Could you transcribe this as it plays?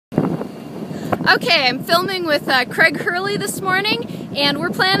Okay, I'm filming with Craig Hurley this morning, and we're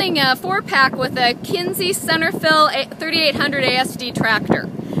planning a 4-pack with a Kinze center fill 3800 ASD tractor.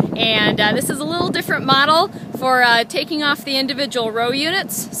 And this is a little different model for taking off the individual row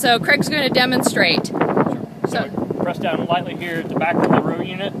units, so Craig's going to demonstrate. Sure. So press down lightly here at the back of the row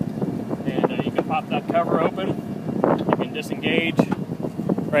unit, and you can pop that cover open. You can disengage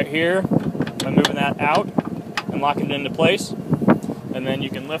right here by moving that out and locking it into place. And then you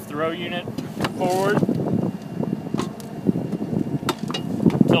can lift the row unit forward,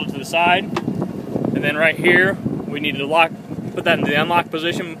 tilt it to the side, and then right here we need to put that in the unlock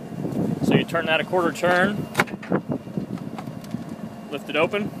position. So you turn that a quarter turn, lift it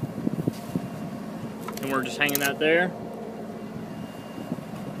open, and we're just hanging that there.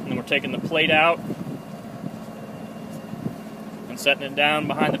 And then we're taking the plate out and setting it down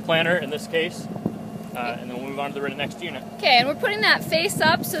behind the planter in this case. And then we'll move on to the next unit. Okay, and we're putting that face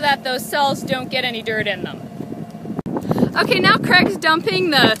up so that those cells don't get any dirt in them. Okay, now Craig's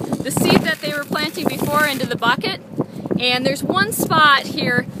dumping the seed that they were planting before into the bucket. And there's one spot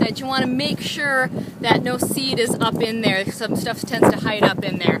here that you want to make sure that no seed is up in there. Some stuff tends to hide up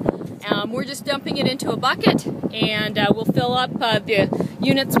in there. We're just dumping it into a bucket, and we'll fill up the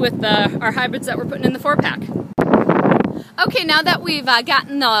units with our hybrids that we're putting in the 4-pack. Okay, now that we've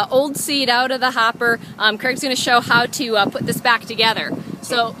gotten the old seed out of the hopper, Craig's going to show how to put this back together.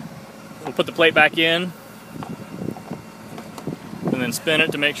 So we'll put the plate back in and then spin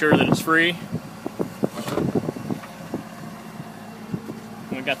it to make sure that it's free.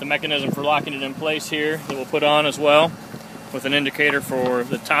 And we've got the mechanism for locking it in place here that we'll put on as well, with an indicator for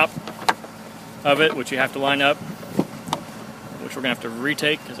the top of it, which you have to line up, which we're going to have to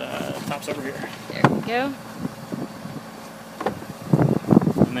retake because the top's over here. There we go.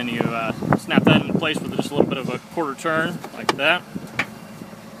 And then you snap that into place with just a little bit of a quarter turn, like that.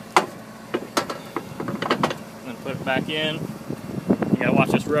 And then put it back in. You gotta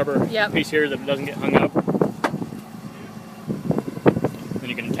watch this rubber piece here that it doesn't get hung up. Then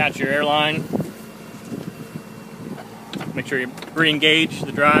you can attach your airline. Make sure you re-engage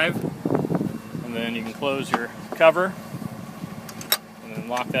the drive. And then you can close your cover. And then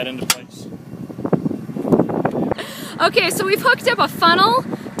lock that into place. Okay, so we've hooked up a funnel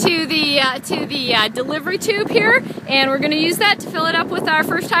to the delivery tube here, and we're going to use that to fill it up with our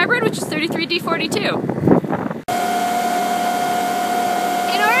first hybrid, which is 33D42. In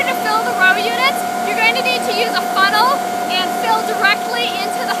order to fill the row units, you're going to need to use a funnel and fill directly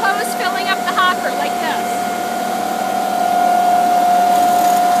into the hose filling up the hopper, like this.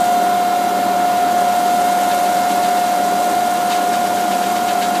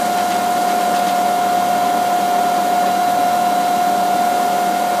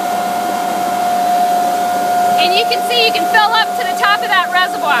 And you can see you can fill up to the top of that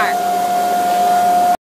reservoir.